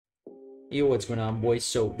Yo, what's going on, boys?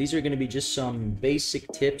 So these are going to be just some basic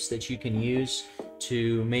tips that you can use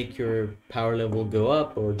to make your power level go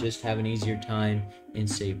up or just have an easier time in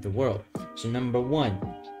Save the World. So number one,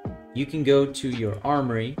 you can go to your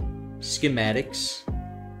armory, schematics,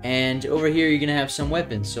 and over here you're going to have some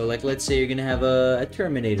weapons. So like let's say you're going to have a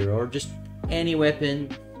Terminator or just any weapon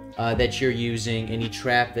that you're using, any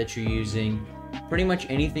trap that you're using, pretty much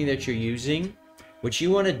anything that you're using. What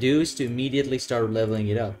you want to do is to immediately start leveling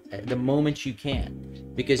it up at the moment you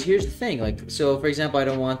can. Because here's the thing, like, so for example, I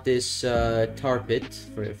don't want this tar pit,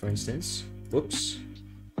 for instance. Whoops.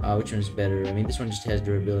 Which one's better? I mean, this one just has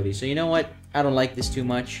durability. So you know what? I don't like this too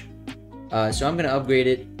much. So I'm gonna upgrade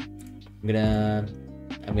it. I'm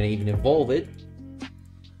gonna even evolve it.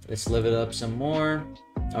 Let's level it up some more.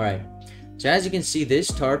 Alright. So as you can see, this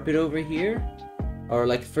tar pit over here, or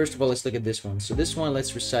like, first of all, let's look at this one. So this one,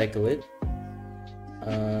 let's recycle it.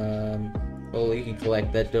 Well, you can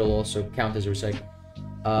collect that, that'll also count as a recycle.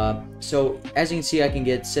 So as you can see, I can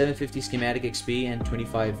get 750 schematic XP and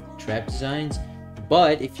 25 trap designs.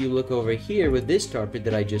 But if you look over here with this tar pit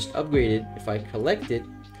that I just upgraded, if I collect it,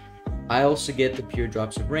 I also get the pure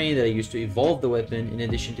drops of rain that I used to evolve the weapon, in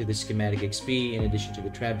addition to the schematic XP, in addition to the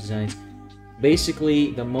trap designs.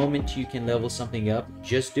 Basically, the moment you can level something up,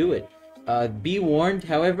 just do it. Be warned,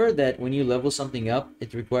 however, that when you level something up,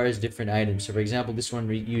 it requires different items. So for example, this one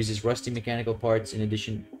uses rusty mechanical parts in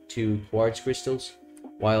addition to quartz crystals,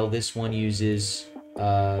 while this one uses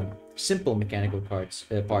simple mechanical parts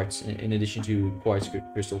in addition to quartz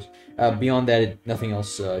crystals. Beyond that, nothing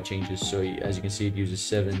else changes. So as you can see, it uses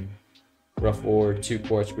 7 rough ore, 2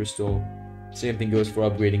 quartz crystal. Same thing goes for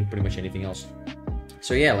upgrading pretty much anything else.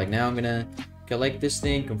 So yeah, like now I'm gonna collect this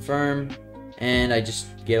thing, confirm, and I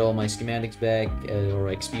just get all my schematics back,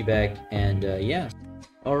 or XP back, and yeah.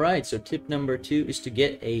 Alright, so tip number 2 is to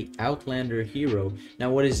get a Outlander hero.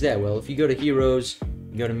 Now what is that? Well, if you go to heroes,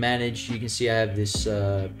 you go to manage, you can see I have this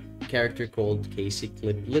character called Casey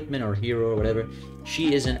Lipman, or hero, or whatever.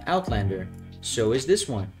 She is an Outlander. So is this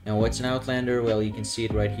one. Now what's an Outlander? Well, you can see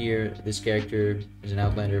it right here. This character is an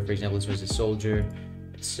Outlander. For example, this was a soldier.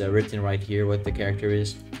 It's written right here what the character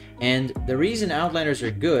is. And the reason Outlanders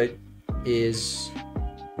are good is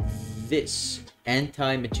this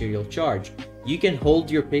anti-material charge. You can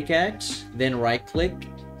hold your pickaxe, then right click,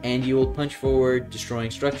 and you will punch forward,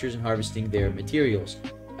 destroying structures and harvesting their materials.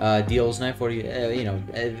 Deals 940, you know,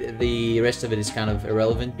 the rest of it is kind of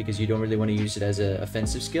irrelevant because you don't really want to use it as an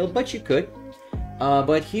offensive skill, but you could.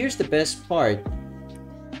 But here's the best part.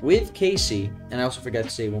 With Casey, and I also forgot to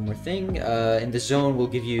say one more thing, in the zone will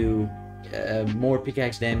give you more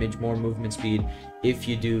pickaxe damage, more movement speed if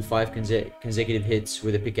you do 5 consecutive hits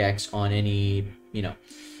with a pickaxe on any, you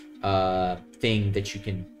know, thing that you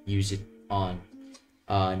can use it on.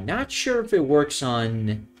 Not sure if it works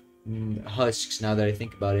on husks now that I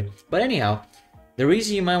think about it, but anyhow, the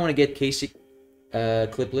reason you might want to get Casey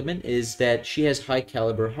clip limit is that she has high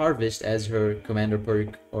caliber harvest as her commander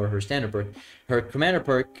perk or her standard perk. Her commander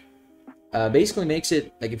perk basically makes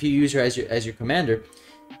it like if you use her as your commander,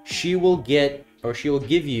 she will get, or she will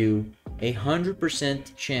give you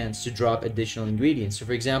 100% chance to drop additional ingredients. So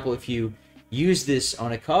for example, if you use this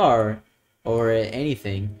on a car or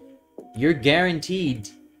anything, you're guaranteed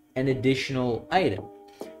an additional item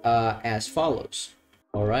as follows.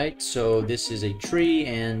 Alright, so this is a tree,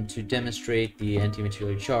 and to demonstrate the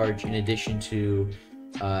anti-material charge, in addition to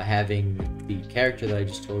having the character that I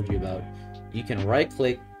just told you about, you can right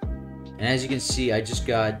click, and as you can see, I just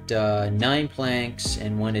got 9 planks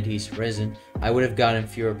and 1 adhesive resin. I would have gotten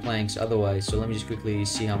fewer planks otherwise, so let me just quickly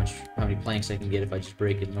see how many planks I can get if I just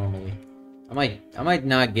break it normally. I might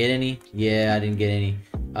not get any. Yeah, I didn't get any.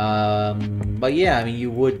 But yeah, I mean,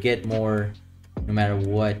 you would get more no matter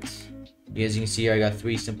what. As you can see here, I got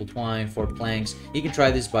 3 simple twine, 4 planks. You can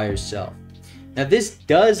try this by yourself. Now this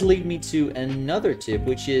does lead me to another tip,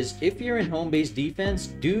 which is if you're in home-based defense,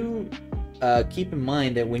 do keep in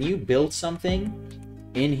mind that when you build something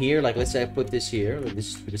in here, like let's say I put this here, like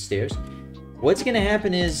this through the stairs, what's gonna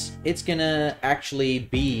happen is it's gonna actually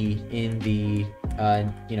be in the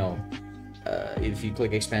you know, if you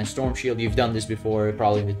click expand storm shield, you've done this before,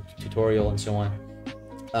 probably in the tutorial and so on.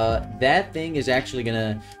 That thing is actually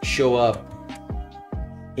gonna show up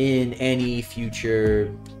in any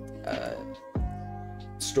future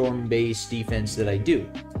storm-based defense that I do.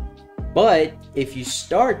 But if you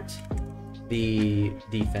start the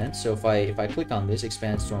defense, so if I click on this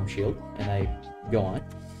expand storm shield and I go on,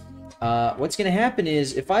 what's gonna happen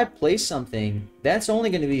is if I place something, that's only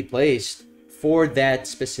gonna be placed for that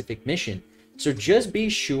specific mission. So just be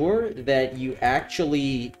sure that you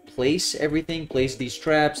actually place everything, place these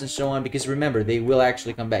traps and so on, because remember, they will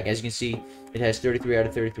actually come back. As you can see, it has 33 out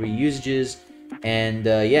of 33 usages, and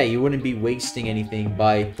yeah, you wouldn't be wasting anything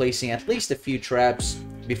by placing at least a few traps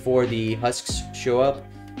before the husks show up.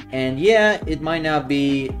 And yeah, it might not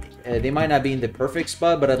be, they might not be in the perfect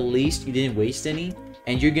spot, but at least you didn't waste any,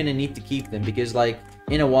 and you're gonna need to keep them, because like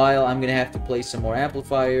in a while I'm gonna have to place some more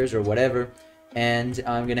amplifiers or whatever, and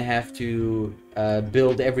I'm gonna have to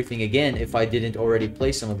build everything again if I didn't already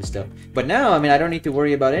place some of the stuff. But now, I mean, I don't need to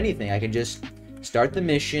worry about anything. I can just start the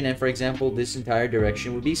mission, and for example, this entire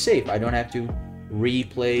direction would be safe. I don't have to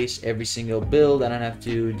replace every single build. I don't have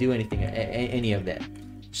to do anything, any of that.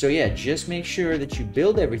 So yeah, just make sure that you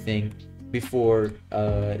build everything before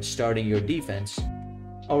starting your defense.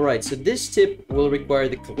 Alright, so this tip will require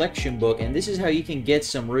the collection book, and this is how you can get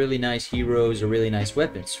some really nice heroes or really nice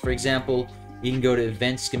weapons. For example, you can go to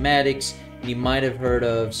event schematics, and you might have heard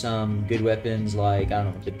of some good weapons like, I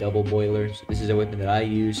don't know, the double boiler. So this is a weapon that I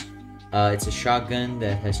use. It's a shotgun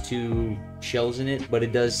that has 2 shells in it, but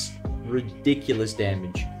it does ridiculous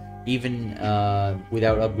damage, even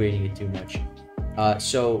without upgrading it too much.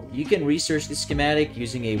 So you can research the schematic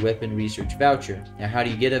using a weapon research voucher. Now, how do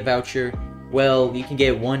you get a voucher? Well, you can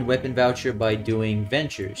get 1 weapon voucher by doing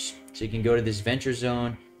ventures. So you can go to this venture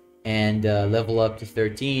zone and level up to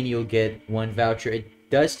 13. You'll get 1 voucher. It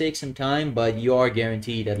does take some time, but you are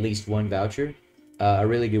guaranteed at least 1 voucher. A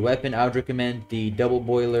really good weapon. I would recommend the double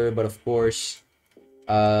boiler, but of course,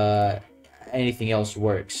 anything else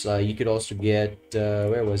works. You could also get,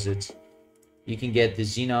 where was it? You can get the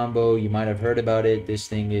Xenon Bow. You might have heard about it. This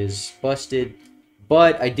thing is busted,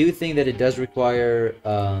 but I do think that it does require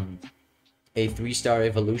a 3-star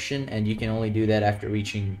evolution, and you can only do that after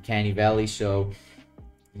reaching Canny Valley. So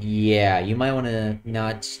yeah, you might want to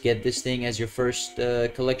not get this thing as your first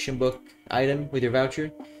collection book item with your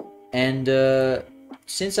voucher. And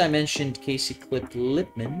since I mentioned Casey Clip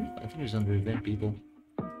Lipman, I think it was under event people.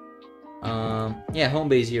 Yeah, home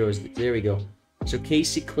base heroes. There we go. So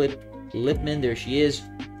Casey Clip Lipman, there she is.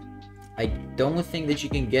 I don't think that you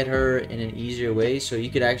can get her in an easier way, so you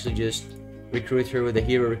could actually just recruit her with a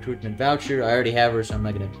hero recruitment voucher. I already have her, so I'm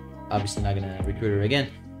not gonna, obviously not gonna recruit her again.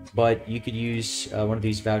 But you could use one of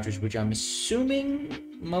these vouchers, which I'm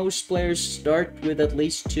assuming most players start with at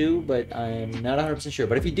least 2, but I'm not 100% sure.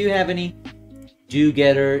 But if you do have any, do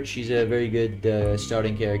get her. She's a very good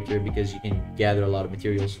starting character because you can gather a lot of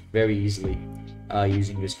materials very easily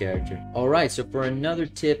using this character. Alright, so for another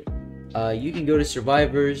tip, you can go to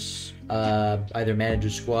survivors, either manager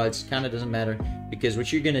squads, kind of doesn't matter, because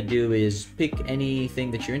what you're gonna do is pick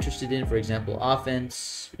anything that you're interested in. For example,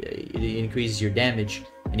 offense, it increases your damage,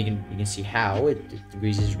 and you can see how it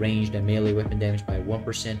increases ranged and melee weapon damage by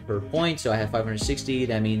 1% per point. So I have 560.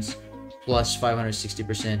 That means plus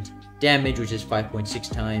 560% damage, which is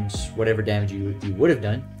 5.6 times whatever damage you would have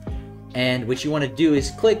done. And what you want to do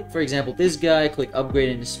is click, for example, this guy, click upgrade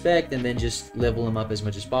and inspect, and then just level him up as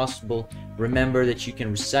much as possible. Remember that you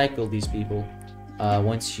can recycle these people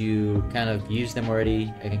once you kind of use them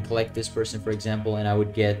already. I can collect this person, for example, and I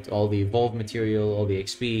would get all the evolved material, all the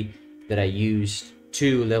XP that I used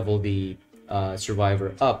to level the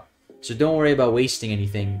survivor up. So don't worry about wasting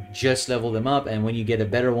anything, just level them up, and when you get a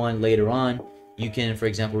better one later on, you can, for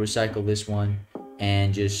example, recycle this one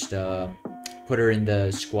and just put her in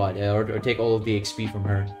the squad, or take all of the XP from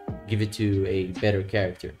her, give it to a better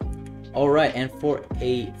character. Alright, and for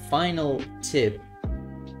a final tip,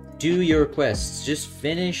 do your quests. Just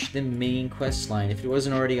finish the main quest line. If it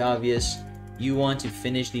wasn't already obvious, you want to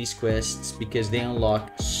finish these quests because they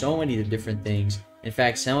unlock so many different things. In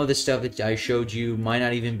fact, some of the stuff that I showed you might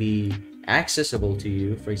not even be accessible to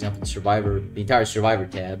you. For example, the entire survivor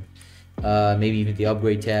tab, maybe even the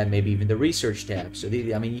upgrade tab, maybe even the research tab. So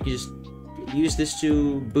I mean, you can just use this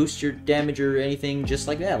to boost your damage or anything just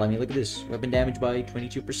like that. I mean, look at this, weapon damage by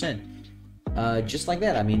 22%. Just like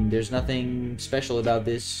that. I mean, there's nothing special about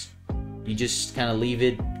this. You just kind of leave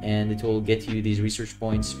it, and it will get you these research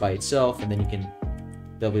points by itself, and then you can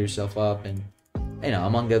double yourself up, and you know,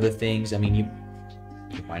 among other things. I mean, you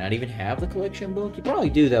might not even have the collection book. You probably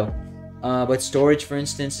do though. But storage, for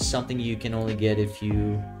instance, is something you can only get if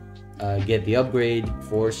you get the upgrade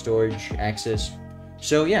for storage access.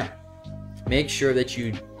 So yeah, make sure that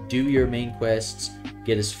you do your main quests,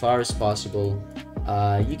 get as far as possible.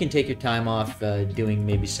 You can take your time off doing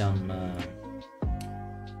maybe some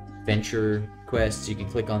venture quests. You can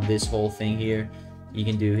click on this whole thing here. You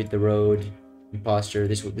can do hit the road, imposter.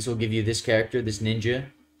 This will give you this character, this ninja.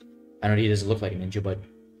 I don't know, he doesn't look like a ninja, but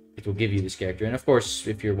it will give you this character. And of course,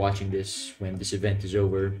 if you're watching this when this event is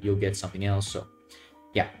over, you'll get something else. So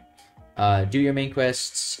yeah, do your main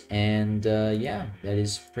quests, and yeah, that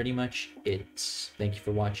is pretty much it. Thank you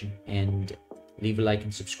for watching, and leave a like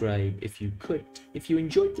and subscribe if you could, if you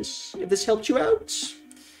enjoyed this, if this helped you out.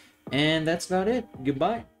 And that's about it.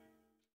 Goodbye.